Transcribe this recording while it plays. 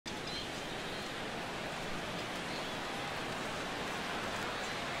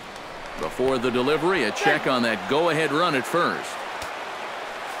Before the delivery, a check on that go-ahead run at first.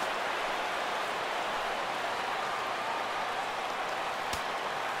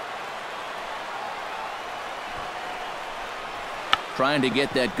 Trying to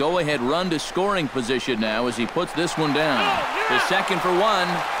get that go-ahead run to scoring position now as he puts this one down. The second for one.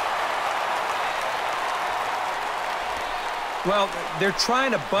 Well, they're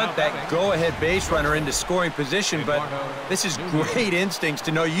trying to bunt that go-ahead base runner into scoring position, but this is great instincts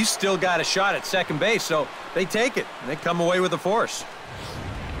to know you still got a shot at second base, so they take it, and they come away with a force.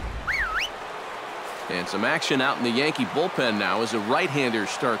 And some action out in the Yankee bullpen now as a right-hander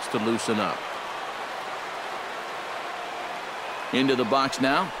starts to loosen up. Into the box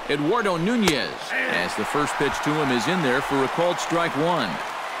now, Eduardo Nunez, as the first pitch to him is in there for a called strike one.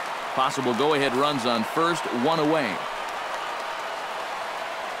 Possible go-ahead runs on first, one away.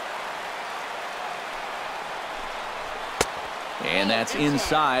 And that's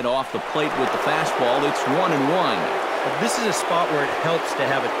inside off the plate with the fastball. It's 1-1. Well, this is a spot where it helps to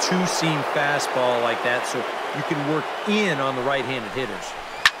have a two-seam fastball like that so you can work in on the right-handed hitters.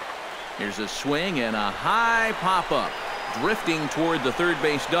 Here's a swing and a high pop-up. Drifting toward the third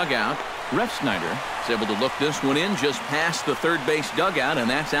base dugout. Ref Snyder is able to look this one in just past the third base dugout, and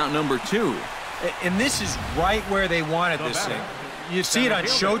that's out number 2. And this is right where they wanted this thing. You see it on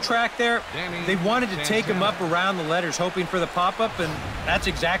show track there. They wanted to take him up around the letters, hoping for the pop-up, and that's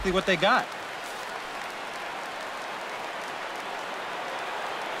exactly what they got.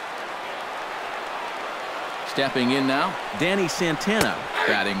 Stepping in now, Danny Santana,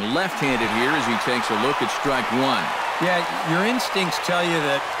 batting left-handed here as he takes a look at strike one. Yeah, your instincts tell you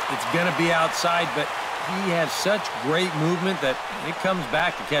that it's going to be outside, but he has such great movement that it comes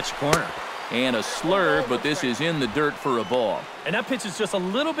back to catch the corner. And a slur, but this is in the dirt for a ball. And that pitch is just a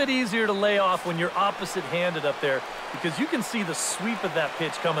little bit easier to lay off when you're opposite-handed up there because you can see the sweep of that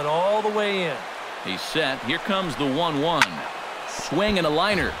pitch coming all the way in. He's set. Here comes the 1-1. Swing and a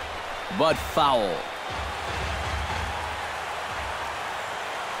liner, but foul.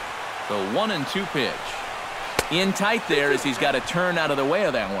 The 1-2 pitch. In tight there as he's got to turn out of the way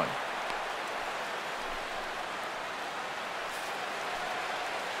of that one.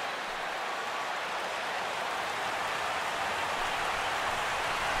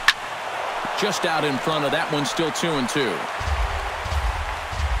 Just out in front of that one, still 2-2.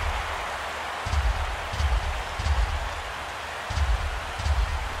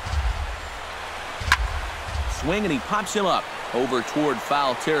 Swing and he pops him up over toward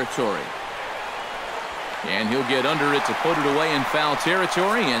foul territory. And he'll get under it to put it away in foul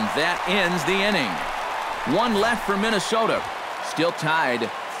territory, and that ends the inning. One left for Minnesota. Still tied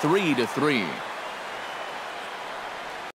 3-3.